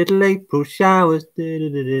 drip, little April showers. Yeah,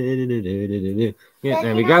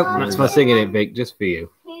 there we go. That's my singing it, Vic, just for you.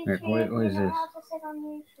 What is this?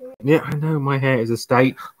 Yeah, I know my hair is a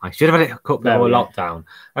state. I should have had it cut before lockdown.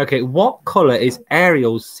 Okay, what colour is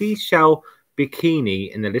Ariel's seashell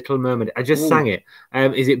bikini in The Little Mermaid? I just sang it.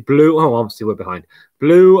 Is it blue? Oh, obviously we're behind.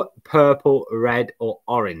 Blue, purple, red, or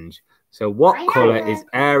orange? So what colour is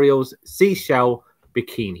Ariel's seashell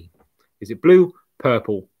bikini? Is it blue,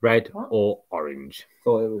 purple, red, or orange?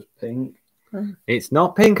 Thought it was pink. It's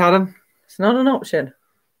not pink, Adam. It's not an option.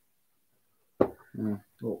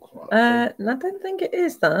 I don't think it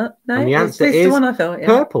is that. No, And the it's answer this is the one I thought. Yeah.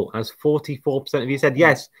 purple, as 44% of you said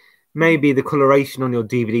yes. Maybe the coloration on your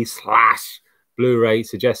DVD / Blu-ray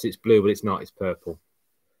suggests it's blue, but it's not. It's purple.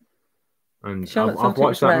 And Charlotte I've thought it watched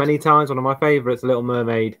was that red. many times. One of my favourites, Little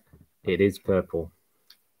Mermaid. It is purple.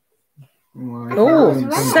 Oh,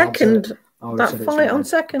 second. That fight on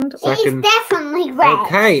second. Second. It's definitely red.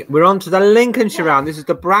 Okay, we're on to the Lincolnshire round. This is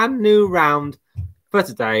the brand new round for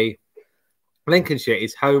today. Lincolnshire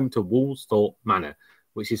is home to Woolsthorpe Manor,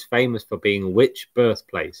 which is famous for being which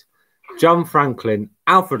birthplace? John Franklin,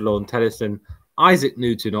 Alfred Lord Tennyson, Isaac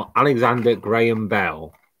Newton, or Alexander Graham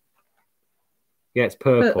Bell? Yeah, it's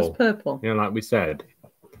purple. It's purple. Yeah, like we said.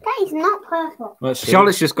 That is not purple.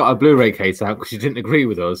 Charlotte's just got a Blu-ray case out because she didn't agree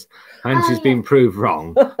with us, and she's been proved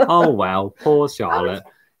wrong. Oh well, poor Charlotte.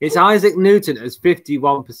 It's Isaac Newton, as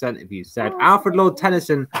 51% of you said. Alfred Lord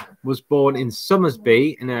Tennyson was born in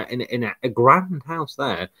Somersby in a grand house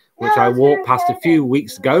there, which I walked past a few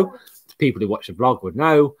weeks ago. People who watch the vlog would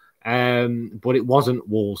know, but it wasn't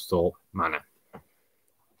Woolsthorpe Manor.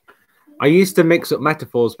 I used to mix up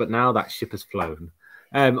metaphors, but now that ship has flown.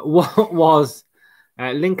 What was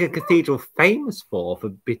Lincoln Cathedral famous for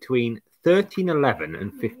between 1311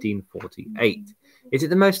 and 1548? Is it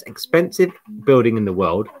the most expensive building in the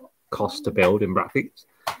world? Cost to build in brackets.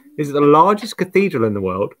 Is it the largest cathedral in the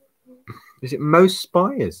world? Is it most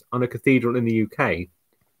spires on a cathedral in the UK?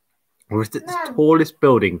 Or is it the tallest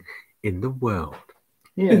building in the world?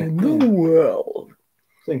 Yeah, In the world.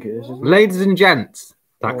 I think it is. Isn't it? Ladies and gents,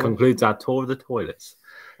 that concludes our tour of the toilets.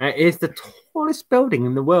 It is the tallest building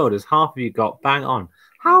in the world, as half of you got bang on.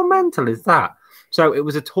 How mental is that? So it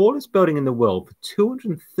was the tallest building in the world for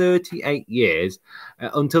 238 years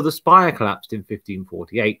until the spire collapsed in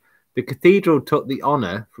 1548. The cathedral took the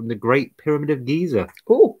honour from the Great Pyramid of Giza.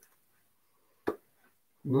 Oh,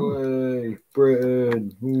 Way,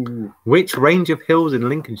 Britain. Ooh. Which range of hills in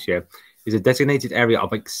Lincolnshire is a designated area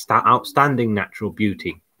of outstanding natural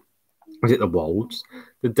beauty? Is it the Wolds,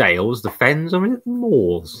 the Dales, the Fens, or is it the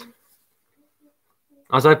Moors?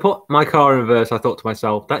 As I put my car in reverse, I thought to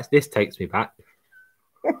myself, this takes me back.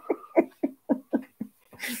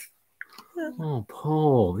 Oh,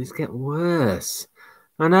 Paul, these get worse.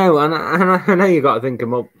 I know, and I know you got to think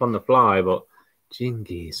them up on the fly, but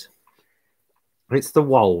jingies. It's the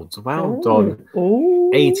Wolds. Well done.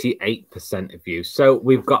 Oh. 88% of you. So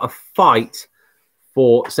we've got a fight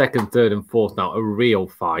for second, third, and fourth now, a real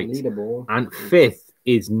fight. Leaderboard. And fifth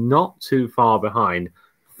is not too far behind.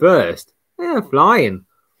 First, they're flying.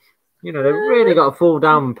 You know, they've really got to fall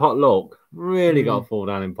down in pot luck. Really got to fall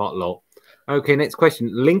down in pot luck. Okay, next question.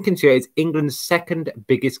 Lincolnshire is England's second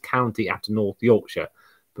biggest county after North Yorkshire.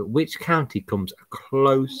 But which county comes a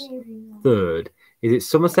close third? Is it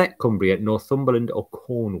Somerset, Cumbria, Northumberland, or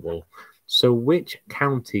Cornwall? So which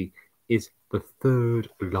county is the third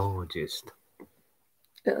largest?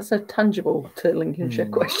 That's a tangible to Lincolnshire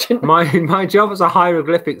question. My job as a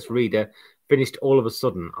hieroglyphics reader finished all of a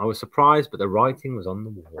sudden. I was surprised, but the writing was on the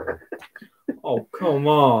wall. Oh, come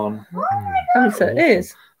on. Answer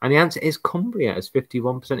is. And the answer is Cumbria, as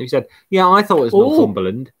 51% of you said. Yeah, I thought it was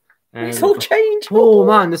Northumberland. It's all changed. Oh,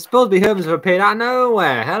 man, the Spilsby Hermans have appeared out of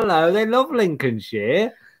nowhere. Hello, they love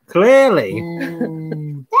Lincolnshire. Clearly.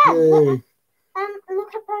 Dad,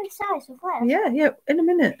 look at both sides as well. Yeah, in a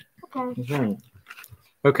minute. Okay.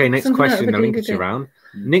 Okay, next Something question, out the of a Lincolnshire DVD. round.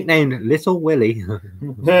 Nicknamed Little Willie.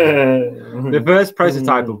 The first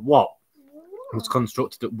prototype of what was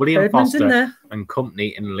constructed at William Birdman's in Foster there. and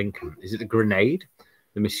Company in Lincoln? Is it the grenade,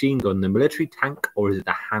 the machine gun, the military tank, or is it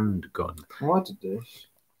the handgun? Why did this?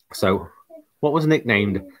 So, what was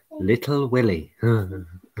nicknamed Little Willie?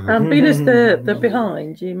 And being as they're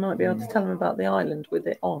behind, you might be able to tell them about the island with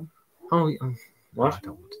it on. Oh, What? I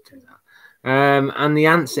don't want to do that. And the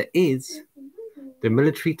answer is the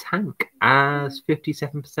military tank, as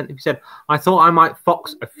 57% of you said. I thought I might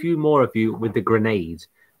fox a few more of you with the grenade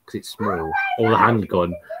because it's small, or the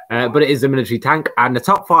handgun. But it is the military tank. And the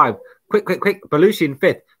top five, quick. Belushi in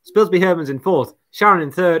fifth, Spilsby Hermans in fourth, Sharon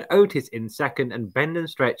in third, Otis in second, and Bend and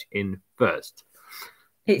Stretch in first.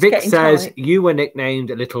 It's Vic getting says tight. you were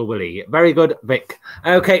nicknamed Little Willie. Very good, Vic.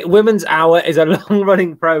 Okay, Women's Hour is a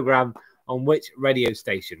long-running program on which radio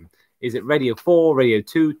station? Is it Radio 4, Radio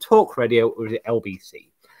 2, Talk Radio, or is it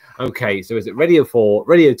LBC? Okay, so is it Radio 4,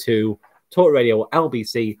 Radio 2, Talk Radio, or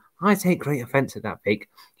LBC? I take great offence at that, Vic.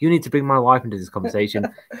 You need to bring my wife into this conversation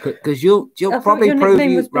because you'll I thought probably your prove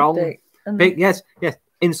nickname you was Big wrong. Dick, and Big, yes.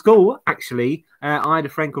 In school, actually, I had a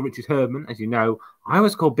friend called Richard Herman, as you know. I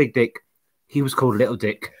was called Big Dick. He was called Little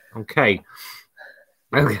Dick. Okay.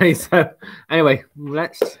 So anyway,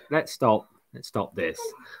 let's stop. Let's stop this.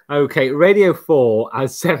 Okay, Radio 4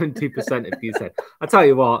 has 70% of you said. I tell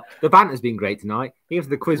you what, the banter's been great tonight. Even if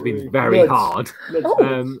the quiz has been very hard.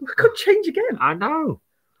 Oh, we could change again. I know.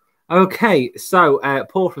 Okay, so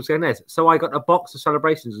Paul from Skegness. So I got a box of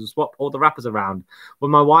celebrations and swapped all the wrappers around.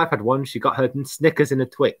 When my wife had one, she got her Snickers in a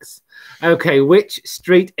Twix. Okay, which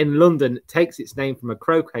street in London takes its name from a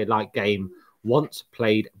croquet-like game once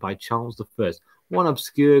played by Charles I? What an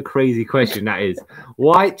obscure, crazy question that is.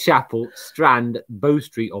 Whitechapel, Strand, Bow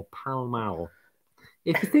Street, or Pall Mall?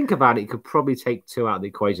 If you think about it, you could probably take 2 out of the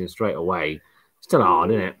equation straight away. Still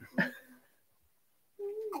hard, isn't it?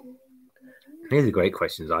 These are great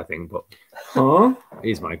questions, I think, but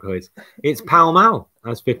here's my quiz. It's Pall Mall,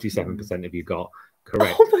 as 57% of you got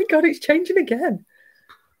correct. Oh my God, it's changing again.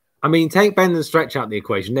 I mean, take Bend and Stretch out of the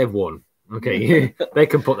equation, they've won. Okay, they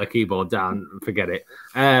can put their keyboard down and forget it.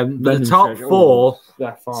 The top 4,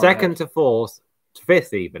 second to 4th, to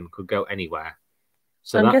 5th even, could go anywhere.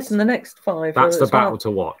 So I'm guessing the next 5. That's the battle to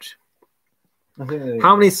watch.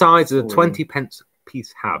 How many sides does a 20 pence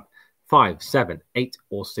piece have? 5, 7, 8,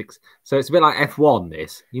 or 6. So it's a bit like F1,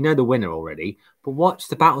 this. You know the winner already, but watch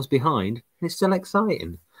the battles behind, and it's still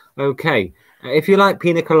exciting. Okay, if you like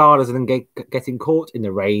pina coladas and getting caught in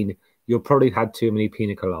the rain, you'll probably have had too many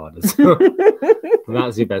pina coladas.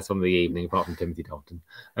 That's your best one of the evening, apart from Timothy Dalton.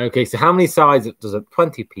 Okay, so how many sides does a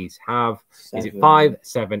 20-piece have? 7. Is it 5,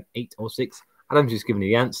 7, 8, or 6? Adam's just giving you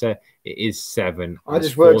the answer. It is 7. I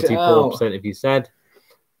just worked it out. 44% of you said.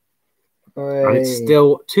 And it's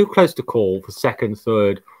still too close to call for 2nd,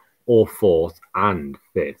 3rd, or 4th, and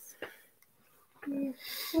 5th.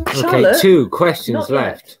 Okay, 2 questions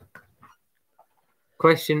left.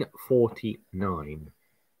 Question 49.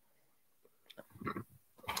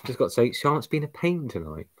 Just got to say, Charlotte's been a pain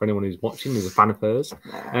tonight. For anyone who's watching, who's a fan of hers.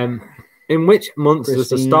 In which month does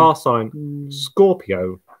the star sign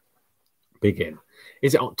Scorpio begin?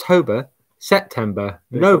 Is it October, September,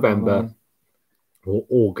 November, or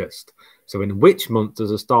August? So in which month does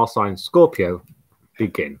the star sign Scorpio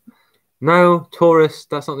begin? No, Taurus,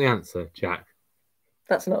 that's not the answer, Jack.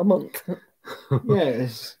 That's not a month.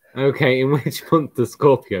 Yes. Okay, in which month does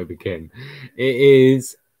Scorpio begin? It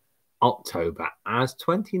is October, as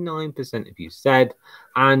 29% of you said.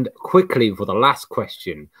 And quickly for the last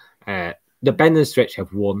question, the Bend and Stretch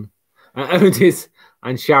have won. Otis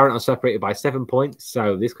and Sharon are separated by 7 points,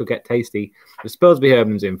 so this could get tasty. The Spilsby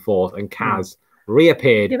Herman's in 4th, and Kaz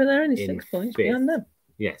reappeared. Yeah, but they're only 6 points behind them.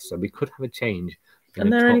 Yes, so we could have a change.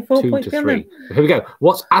 And they're only 4 points behind them. So here we go.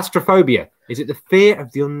 What's astrophobia? Is it the fear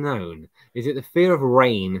of the unknown? Is it the fear of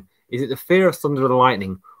rain? Is it the fear of thunder and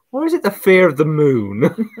lightning? Or is it the fear of the moon?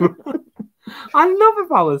 I love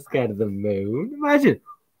if I was scared of the moon. Imagine.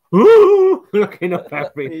 Ooh, looking up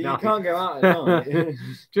every night. You can't go out at night.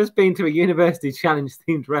 Just been to a University Challenge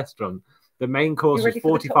themed restaurant. The main course was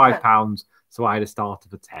 £45, so I had a starter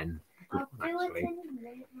for 10. Actually.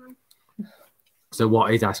 So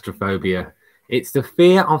what is astrophobia? It's the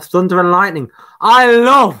fear of thunder and lightning. I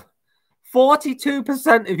love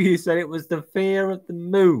 42% of you said it was the fear of the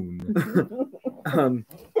moon.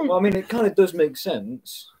 Well, I mean, it kind of does make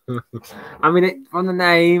sense. I mean, from the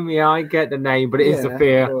name, yeah, I get the name, but it is the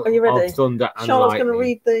fear Are you ready? of thunder and Charlotte's lightning. going to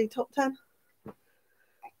read the top 10.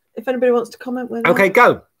 If anybody wants to comment with Okay,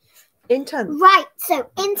 go. In 10th. Right, so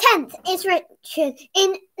in 10th is Richard.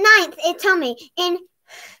 In 9th is Tommy. In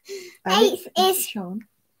 8th is Sean.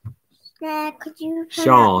 could you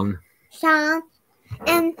Sean. Sean.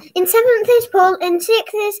 In 7th is Paul. In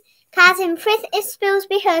 6th is Kaz. In 5th is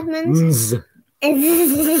Spilsby Herdman's. In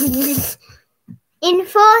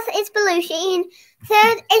 4th is Belushi. In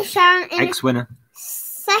 3rd is Sharon. In Ex-winner.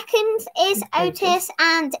 2nd is Otis.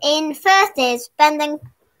 And in 1st is Bend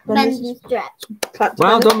and Stretch.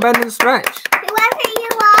 Well done, Bend and Stretch.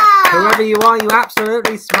 Whoever you are, you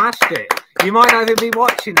absolutely smashed it. You might not even be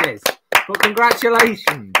watching this, but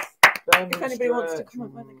congratulations. If anybody wants to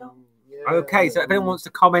comment when they go. Okay, so if anyone wants to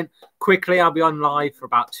comment quickly, I'll be on live for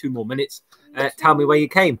about 2 more minutes. Tell me where you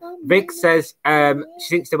came. Vic says she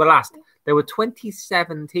thinks they were last. There were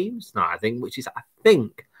 27 teams tonight, I think, which is, I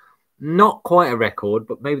think, not quite a record,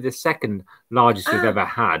 but maybe the second largest we've ever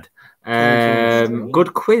had.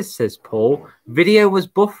 Good quiz, says Paul. Video was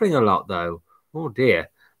buffering a lot, though. Oh, dear.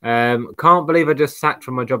 Can't believe I just sacked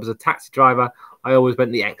from my job as a taxi driver. I always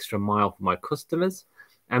went the extra mile for my customers.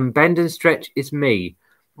 And Bend and Stretch is me.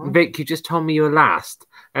 Vic, you just told me you were last.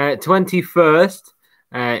 21st,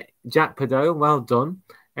 Jack Padot, well done.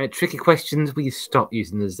 Tricky questions, will you stop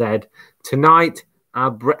using the Z? Tonight,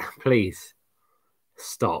 please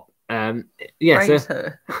stop. Praise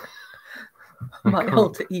her. My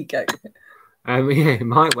alter ego. Yeah, it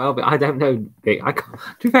might well, but I don't know, Vic. To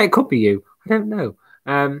be fair, it could be you. I don't know.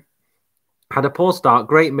 Had a poor start,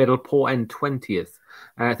 great middle, poor end, 20th.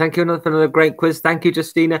 Thank you for another great quiz. Thank you,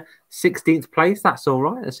 Justina. 16th place. That's all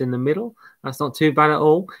right. That's in the middle. That's not too bad at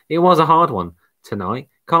all. It was a hard one tonight.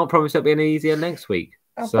 Can't promise it'll be any easier next week.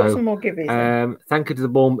 I'll put some more gibbies in. Thank you to the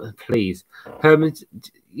Baumber, please. Herman,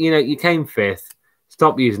 you know, you came 5th.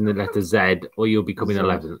 Stop using the letter Z or you'll be coming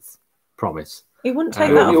 11th. Promise. He wouldn't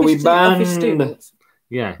take that off his students.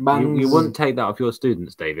 Yeah, you wouldn't take that off your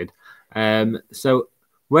students, David. So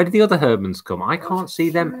where did the other Hermans come? I can't see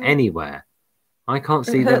them anywhere. I can't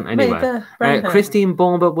see them anywhere. Christine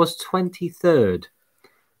Baumber was 23rd.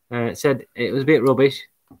 Said it was a bit rubbish,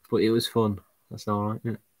 but it was fun. That's all right.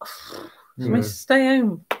 Yeah. Stay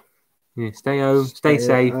home. Yeah, stay home, stay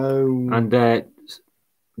safe, and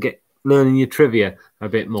get learning your trivia a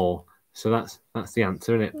bit more. So that's the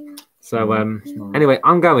answer, isn't it? So anyway,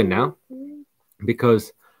 I'm going now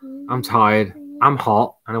because I'm tired. I'm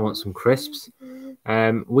hot and I want some crisps.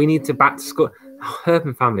 We need to back to school. Oh,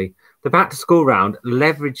 Herman family, the back to school round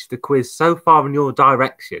leveraged the quiz so far in your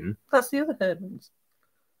direction. That's the other Herdmans.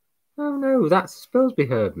 Oh no, that's Spilsby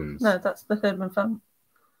Herdmans. No, that's the Herdman family.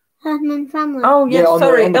 Herdman family. Oh yes, Yeah,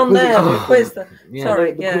 sorry, on the quiz. Yeah.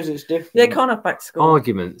 Sorry, The yeah. quiz is different. They can't have back to school.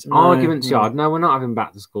 Arguments No. yard. No, we're not having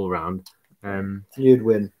back to school round. You'd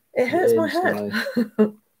win. It hurts my It's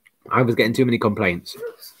head. I was getting too many complaints.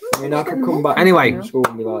 I mean, I could come back Anyway, to school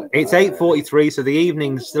and be like, It's 8:43, so the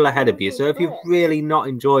evening's still ahead of you. So if you've really not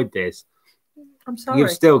enjoyed this, I'm sorry.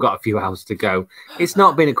 you've still got a few hours to go. It's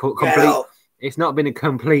not been a complete. It's not been a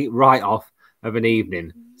complete write-off of an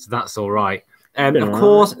evening, so that's all right. Of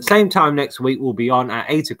course, same time next week we'll be on at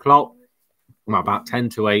 8 o'clock, well, about 10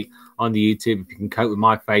 to 8 on the YouTube. If you can cope with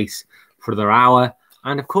my face for another hour,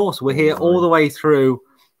 and of course we're here all the way through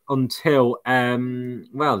until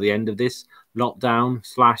well, the end of this lockdown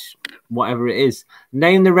 / whatever it is.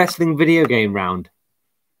 Name the wrestling video game round.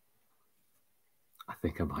 I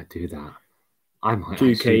think I might do that. I might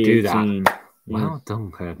actually do that. 2K18. Well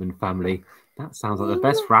done, Herman family. That sounds like the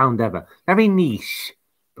best round ever. Very niche,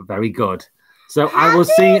 but very good. So I will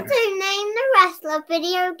see. To name the wrestler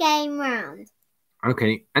video game round.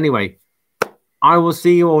 Okay. Anyway, I will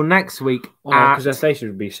see you all next week Because their at faces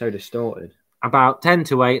would be so distorted. about 10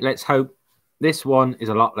 to 8. Let's hope this one is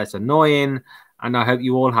a lot less annoying. And I hope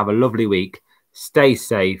you all have a lovely week. Stay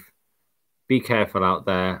safe. Be careful out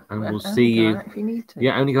there. And we'll see you. If you need to.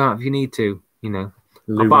 Yeah, only go out if you need to, you know.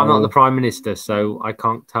 But I'm not the Prime Minister, so I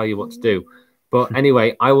can't tell you what to do. But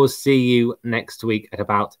anyway, I will see you next week at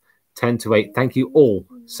about 10 to 8. Thank you all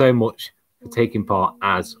so much for taking part,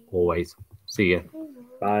 as always. See you.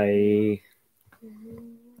 Bye.